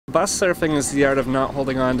Bus surfing is the art of not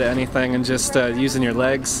holding on to anything and just using your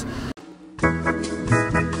legs.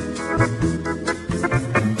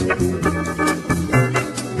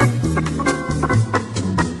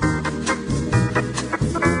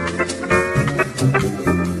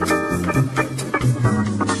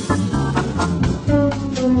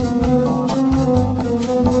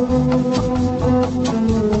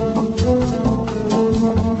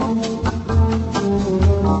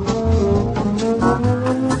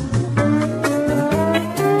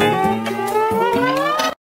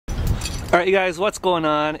 Alright you guys, what's going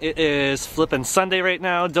on? It is flippin' Sunday right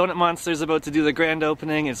now. Donut Monster's about to do the grand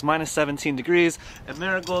opening. It's minus 17 degrees and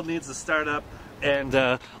Marigold needs to start up, and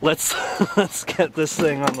let's get this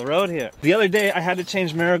thing on the road here. The other day I had to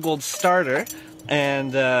change Marigold's starter,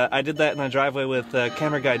 and I did that in the driveway with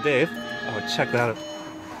camera guy Dave. Oh, check that out.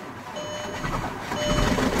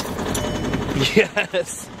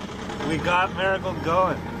 Yes! We got Marigold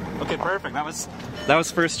going. Okay, perfect. That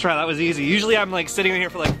was first try. That was easy. Usually I'm like sitting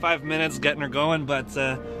here for like 5 minutes getting her going, but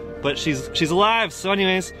she's alive. So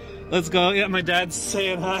anyways, let's go. Yeah, my dad's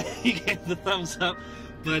saying hi. He gave the thumbs up.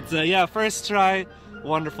 But yeah, first try.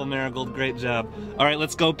 Wonderful Marigold, great job. All right,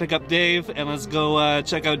 let's go pick up Dave and let's go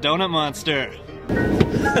check out Donut Monster.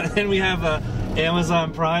 And we have a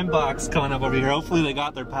Amazon Prime box coming up over here. Hopefully they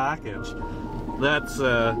got their package. That's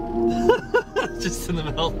just in the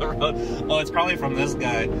middle of the road. Oh, it's probably from this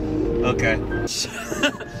guy. Okay.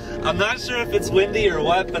 I'm not sure if it's windy or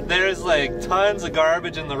what, but there's like tons of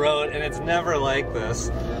garbage in the road and it's never like this.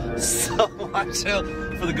 So watch out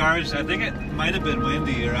for the garbage. I think it might have been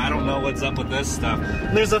windy, or I don't know what's up with this stuff.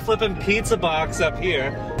 There's a flippin' pizza box up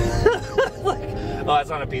here. Like, oh, it's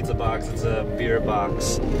not a pizza box, it's a beer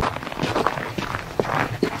box.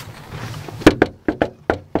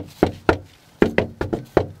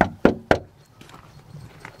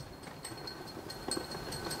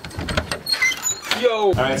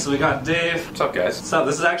 Alright, so we got Dave. What's up, guys? So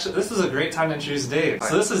this is a great time to introduce Dave.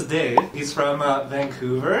 So this is Dave. He's from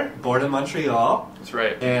Vancouver, born in Montreal. That's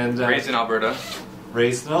right. And raised in Alberta.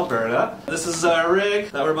 Raised in Alberta. This is our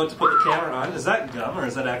rig that we're about to put the camera on. Is that gum or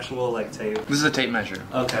is that actual like tape? This is a tape measure.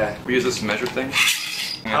 Okay. We use this to measure things.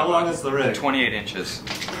 How long is the rig? 28 inches.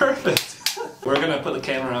 Perfect. We're gonna put the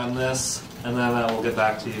camera on this, and then we'll get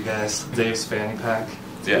back to you guys. Dave's fanny pack.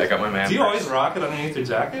 Yeah, I got my man. Do you always rock it underneath your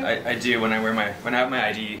jacket? I do when I have my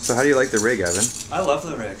ID. So how do you like the rig, Evan? I love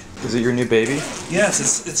the rig. Is it your new baby?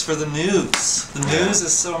 Yes, it's for the news. The news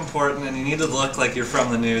is so important, and you need to look like you're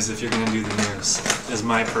from the news if you're going to do the news, is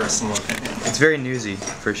my personal opinion. It's very newsy,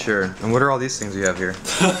 for sure. And what are all these things we have here?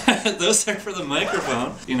 Those are for the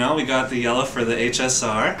microphone. You know, we got the yellow for the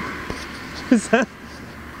HSR.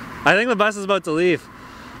 I think the bus is about to leave.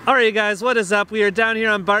 Alright you guys, what is up? We are down here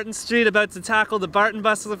on Barton Street about to tackle the Barton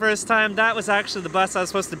bus for the first time. That was actually the bus I was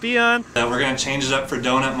supposed to be on. We're gonna change it up for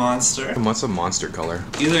Donut Monster. And what's a monster color?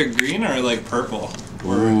 Either green or like purple.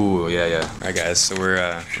 Ooh, yeah. Alright guys, so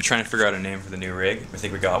we're trying to figure out a name for the new rig. I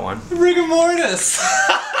think we got one. Rigor Mortis!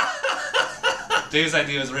 Dave's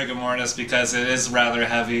idea was rigor mortis because it is rather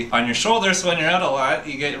heavy on your shoulders, so when you're out a lot,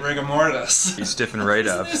 you get rigor mortis. You stiffen right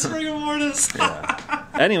up. It's rigor mortis. Yeah.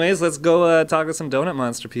 Anyways, let's go talk to some Donut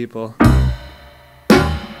Monster people.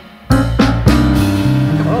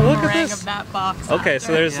 Oh, look at this. Of that box okay,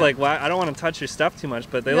 so there's like, I don't want to touch your stuff too much,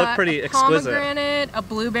 but they look pretty exquisite. Pomegranate, a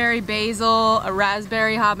blueberry basil, a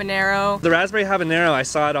raspberry habanero. The raspberry habanero, I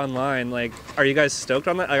saw it online. Like, are you guys stoked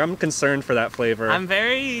on that? Like, I'm concerned for that flavor. I'm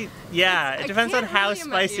very, it depends on how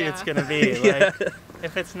spicy it's gonna be. Yeah. Like,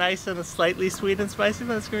 if it's nice and slightly sweet and spicy,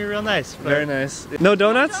 then it's gonna be real nice. But very nice. No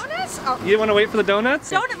donuts? Donuts? Oh. You want to wait for the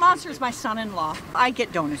donuts? Donut Monster's my son-in-law. I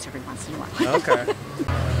get donuts every once in a while. Okay.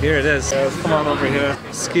 Here it is. Come on over here.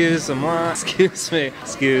 Excuse me. Excuse me.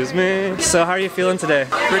 Excuse me. So how are you feeling today?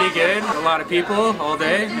 Pretty good. A lot of people all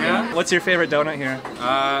day, yeah. What's your favorite donut here?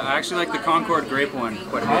 I actually like the Concord grape one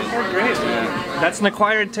quite a bit. Concord grape? Yeah. That's an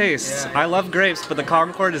acquired taste. Yeah. I love grapes, but the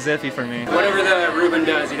Concord is iffy for me. Whatever the Ruben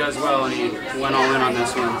does, he does well, and he went all in on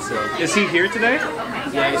this one, so. Is he here today?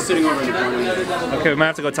 Yeah, he's sitting over in the corner. Okay, we might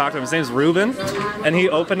have to go talk to him. His name's Ruben, and he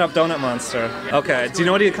opened up Donut Monster. Okay, do you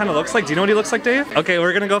know what he kind of looks like? Do you know what he looks like, Dave? Okay,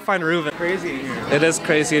 we're gonna go find Ruben. Crazy in here. It is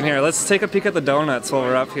crazy in here. Let's take a peek at the donuts while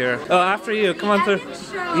we're up here. Oh, after you. Come on through.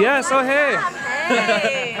 Yes, oh hey.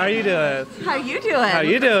 Hey. How are you doing? How you doing? How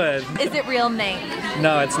you doing? Is it real mink?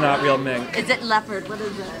 No, it's not real mink. Is it leopard? What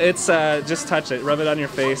is it? It's just touch it, rub it on your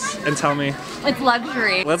face, and tell me. It's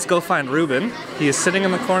luxury. Let's go find Ruben. He is sitting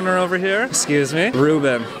in the corner over here. Excuse me.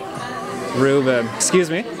 Ruben. Ruben. Excuse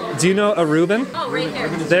me. Do you know a Ruben? Oh, right there.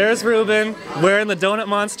 There's Ruben, wearing the Donut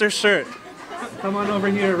Monster shirt. Come on over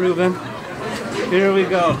here, Ruben. Here we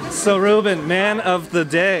go. So Ruben, man of the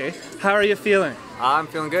day, how are you feeling? I'm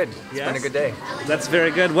feeling good. It's been a good day. That's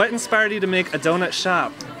very good. What inspired you to make a donut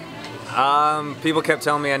shop? People kept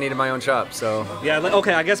telling me I needed my own shop, so. Yeah,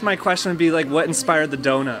 okay, I guess my question would be like, what inspired the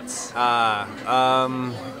donuts?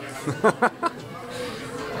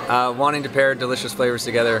 Wanting to pair delicious flavors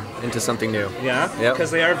together into something new. Yeah? Yep.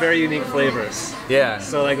 Because they are very unique flavors. Yeah.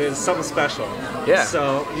 So like it's something special. Yeah.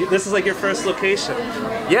 So this is like your first location.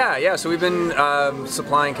 Yeah. So we've been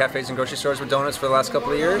supplying cafes and grocery stores with donuts for the last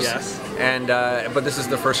couple of years. Yes. And but this is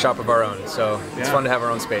the first shop of our own, so it's fun to have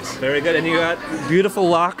our own space. Very good. And you got beautiful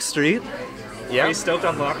Locke Street. Yeah. Are you stoked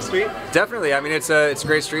on Locke Street? Definitely. I mean, it's a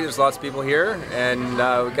great street. There's lots of people here, and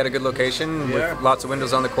we've got a good location with lots of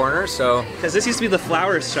windows on the corner. So. Because this used to be the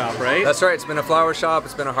flower shop, right? That's right. It's been a flower shop.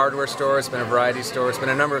 It's been a hardware store. It's been a variety store. It's been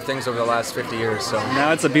a number of things over the last 50 years. So.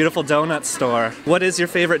 Now it's a beautiful donut store. What is your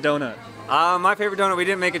favorite donut? My favorite donut. We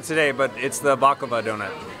didn't make it today, but it's the baklava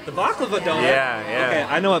donut. The baklava donut? Yeah. Okay,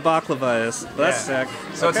 I know what baklava is. That's sick.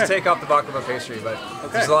 So it's a take off the baklava pastry, but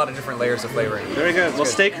there's a lot of different layers of flavoring. Very good. Well,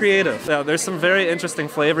 stay creative. Now, there's some very interesting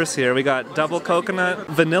flavors here. We got double coconut,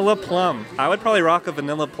 vanilla plum. I would probably rock a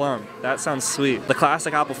vanilla plum. That sounds sweet. The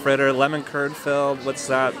classic apple fritter, lemon curd filled. What's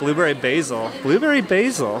that? Blueberry basil. Blueberry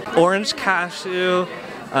basil. Orange cashew.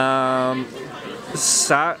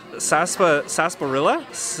 Sarsaparilla?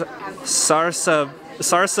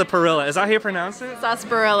 Sarsaparilla. Is that how you pronounce it?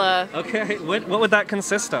 Sarsaparilla. Okay. What would that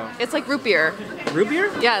consist of? It's like root beer. Root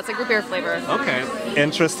beer? Yeah, it's like root beer flavor. Okay.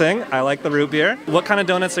 Interesting. I like the root beer. What kind of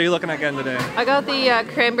donuts are you looking at getting today? I got the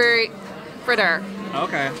cranberry fritter.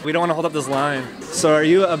 Okay. We don't want to hold up this line. So are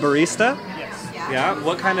you a barista? Yes. Yeah?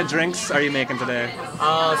 What kind of drinks are you making today?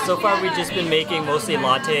 So far we've just been making mostly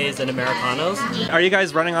lattes and Americanos. Are you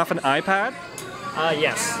guys running off an iPad?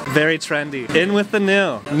 Yes. Very trendy. In with the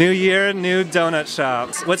new. New year, new donut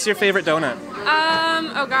shops. What's your favorite donut?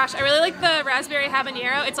 Oh gosh, I really like the raspberry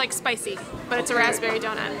habanero. It's like spicy, but it's a raspberry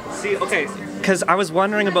donut. See, okay, because I was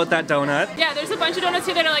wondering about that donut. Yeah, there's a bunch of donuts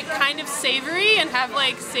here that are like kind of savory and have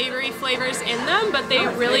like savory flavors in them, but they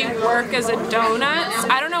really work as a donut.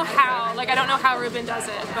 I don't know how, I don't know how Ruben does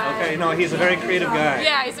it, but... Okay, no, he's a very creative guy.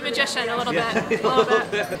 Yeah, he's a magician a little bit. A little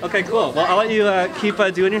bit. Okay, cool. Well, I'll let you keep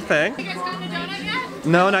doing your thing. You guys gotten a donut yet?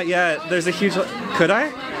 No, not yet. There's a huge... Could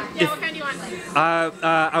I? Yeah, what kind do you want?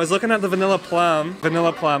 I was looking at the vanilla plum.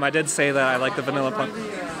 Vanilla plum, I did say that I like the vanilla plum.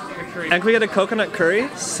 And can we get a coconut curry?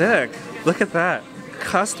 Sick. Look at that.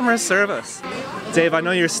 Customer service. Dave, I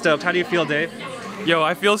know you're stoked. How do you feel, Dave? Yo,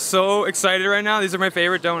 I feel so excited right now. These are my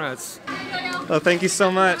favorite donuts. Oh, thank you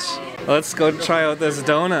so much. Let's go try out this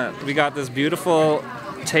donut. We got this beautiful,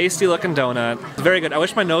 tasty looking donut. It's very good. I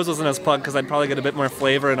wish my nose wasn't as plugged because I'd probably get a bit more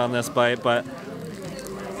flavor in on this bite, but...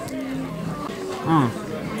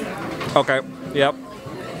 Okay. Yep.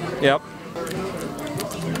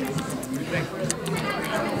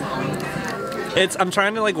 I'm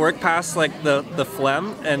trying to work past the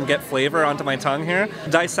phlegm and get flavor onto my tongue here.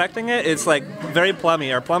 Dissecting it, it's very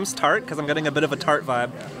plummy. Are plums tart? Because I'm getting a bit of a tart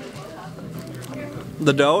vibe.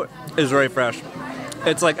 The dough is very fresh.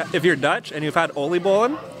 It's like if you're Dutch and you've had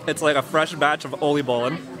oliebollen, it's like a fresh batch of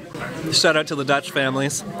oliebollen. Shout out to the Dutch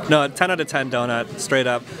families. No, 10 out of 10 donut, straight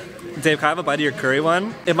up. Dave, can I have a bite of your curry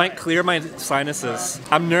one? It might clear my sinuses.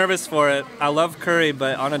 I'm nervous for it. I love curry,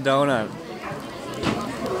 but on a donut.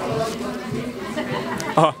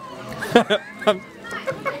 Oh.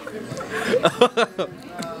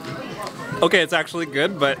 Okay, it's actually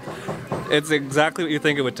good, but it's exactly what you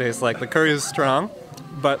think it would taste like. The curry is strong,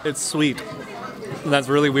 but it's sweet. And that's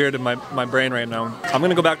really weird in my brain right now. I'm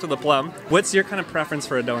gonna go back to the plum. What's your kind of preference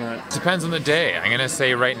for a donut? Depends on the day. I'm gonna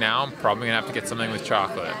say right now, I'm probably gonna have to get something with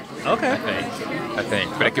chocolate. Okay. I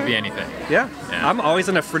think, but it could be anything. Yeah. I'm always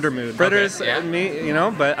in a fritter mood. Fritters, me,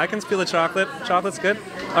 but I can feel the chocolate. Chocolate's good.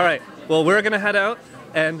 All right, well, we're gonna head out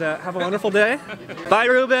and have a wonderful day. Bye,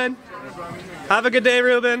 Ruben. Have a good day,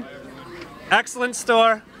 Ruben. Excellent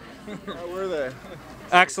store. How were they?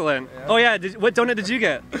 Excellent. Yeah. Oh yeah, what donut did you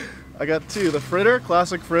get? I got two, the fritter,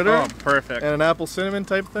 classic fritter. Oh, perfect. And an apple cinnamon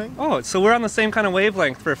type thing. Oh, so we're on the same kind of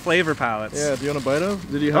wavelength for flavor palettes. Yeah, do you want a bite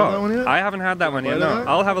of? Did you have that one yet? I haven't had that one yet, no.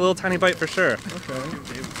 I'll have a little tiny bite for sure.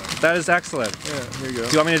 Okay. That is excellent. Yeah, here you go.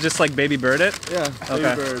 Do you want me to just baby bird it? Yeah,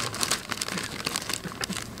 okay. Baby bird.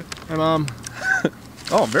 Hi, Mom.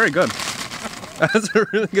 Oh, very good. That's a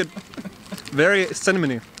really good, very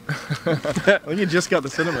cinnamony. I think you just got the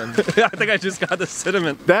cinnamon. I think I just got the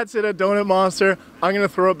cinnamon. That's it at Donut Monster. I'm going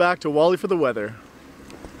to throw it back to Wally for the weather.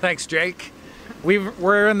 Thanks, Jake.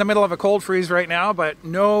 We're in the middle of a cold freeze right now, but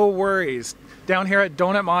no worries. Down here at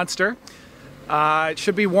Donut Monster, It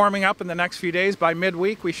should be warming up in the next few days. By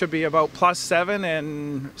midweek, we should be about +7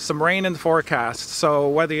 and some rain in the forecast. So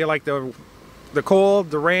whether you like the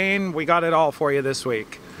cold, the rain, we got it all for you this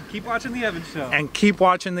week. Keep watching The Evan Show. And keep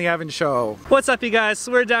watching The Evan Show. What's up, you guys?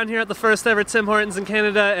 So we're down here at the first ever Tim Hortons in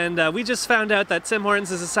Canada, and we just found out that Tim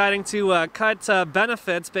Hortons is deciding to cut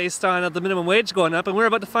benefits based on the minimum wage going up, and we're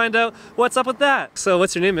about to find out what's up with that. So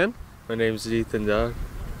what's your name, man? My name's Ethan, dog.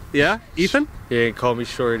 Yeah? Ethan? Yeah, call me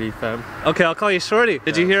Shorty, fam. Okay, I'll call you Shorty.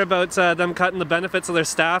 Did you hear about them cutting the benefits of their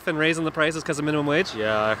staff and raising the prices because of minimum wage?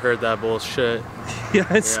 Yeah, I heard that bullshit. Yeah,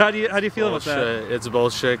 how do you feel bullshit. about that? It's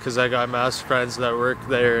bullshit because I got mass friends that work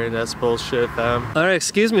there and that's bullshit, fam. Alright,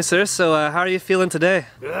 excuse me, sir. So how are you feeling today?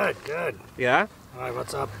 Good, good. Yeah? Alright,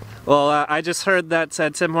 what's up? Well, I just heard that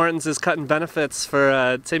Tim Hortons is cutting benefits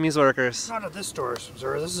for Timmy's workers. Not at this store,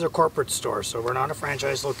 sir. This is a corporate store, so we're not a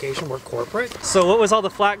franchise location, we're corporate. So what was all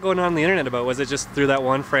the flack going on the internet about? Was it just through that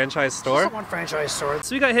one franchise store? Just one franchise store.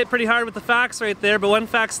 So we got hit pretty hard with the facts right there, but one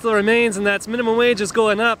fact still remains, and that's minimum wage is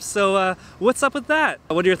going up. So what's up with that?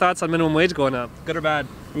 What are your thoughts on minimum wage going up? Good or bad?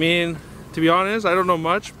 I mean, to be honest, I don't know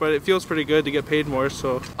much, but it feels pretty good to get paid more,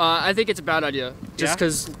 so. I think it's a bad idea, just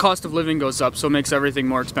because cost of living goes up, so it makes everything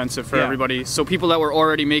more expensive for everybody. So people that were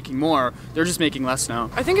already making more, they're just making less now.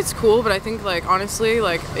 I think it's cool, but I think, like, honestly,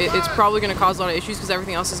 like, it's probably going to cause a lot of issues because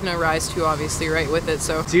everything else is going to rise too, obviously, right, with it,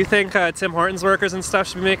 so. Do you think Tim Hortons workers and stuff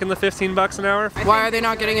should be making the 15 bucks an hour? Why are they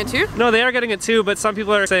not getting it too? No, they are getting it too, but some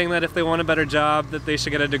people are saying that if they want a better job, that they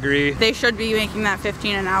should get a degree. They should be making that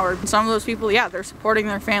 15 an hour. Some of those people, yeah, they're supporting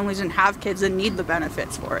their families and have kids and need the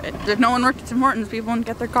benefits for it. If no one worked at Tim Hortons, people wouldn't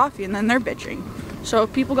get their coffee and then they're bitching. So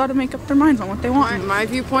people got to make up their minds on what they want. My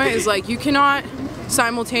viewpoint is, like, you cannot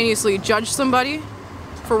simultaneously judge somebody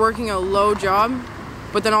for working a low job,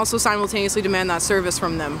 but then also simultaneously demand that service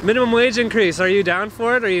from them. Minimum wage increase, are you down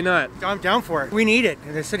for it or are you not? I'm down for it. We need it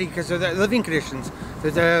in the city because of the living conditions.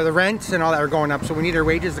 The rents and all that are going up, so we need our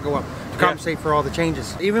wages to go up to compensate for all the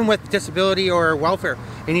changes. Even with disability or welfare,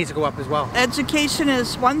 it needs to go up as well. Education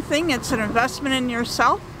is one thing, it's an investment in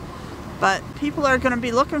yourself, but people are going to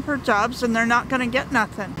be looking for jobs and they're not going to get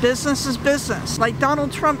nothing. Business is business. Like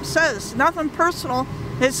Donald Trump says, nothing personal,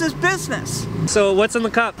 it's his business. So what's in the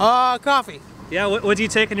cup? Coffee. Yeah, what do you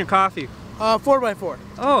take in your coffee? 4x4.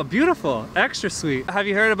 Oh, beautiful. Extra sweet. Have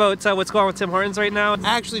you heard about what's going on with Tim Hortons right now?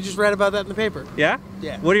 I actually just read about that in the paper. Yeah?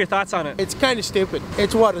 Yeah. What are your thoughts on it? It's kind of stupid.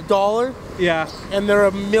 It's what, $1? Yeah. And they're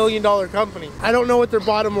 $1 million company. I don't know what their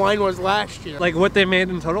bottom line was last year. Like what they made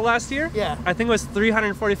in total last year? Yeah. I think it was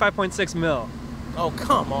 345.6 mil. Oh,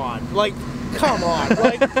 come on. Like, come on.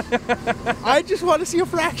 Like, I just want to see a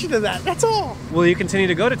fraction of that. That's all. Will you continue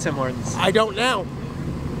to go to Tim Hortons? I don't now.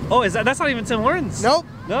 Oh, that's not even Tim Hortons? Nope.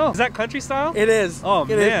 No. Is that country style? It is. Oh,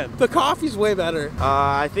 man. Is. The coffee's way better.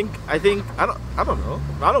 I think I don't know.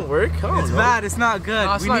 I don't work. It's bad. It's not good.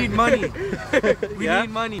 No, it's we not need good. money. We need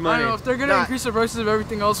money. I don't know, if they're going to increase the prices of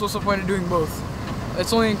everything else, what's the point of doing both?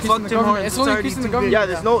 It's only increasing the government. It's only increasing the government. Yeah,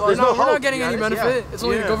 there's no we're hope, not getting any benefit. It's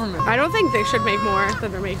only the government. I don't think they should make more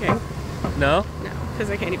than they're making. No? No, because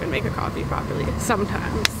they can't even make a coffee properly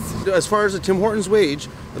sometimes. As far as the Tim Hortons wage,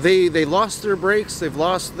 they lost their breaks, they've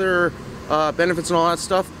lost their benefits and all that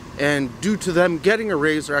stuff, and due to them getting a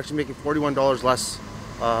raise, they're actually making $41 less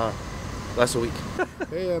a week.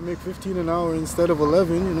 Hey, I make 15 an hour instead of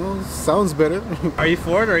 11, you know, sounds better. Are you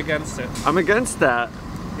for it or against it? I'm against that.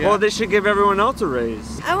 Yeah. Well, they should give everyone else a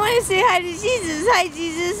raise. I want to say hi to Jesus. Hi,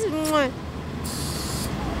 Jesus.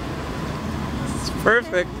 It's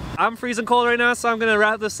perfect. I'm freezing cold right now, so I'm gonna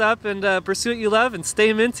wrap this up and pursue what you love and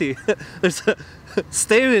stay minty.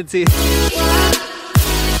 Stay minty.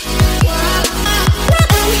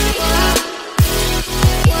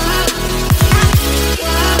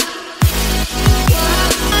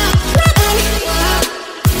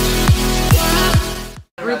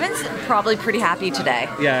 Ruben's probably pretty happy today.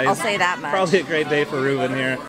 Yeah, I'll say that much. Probably a great day for Ruben here.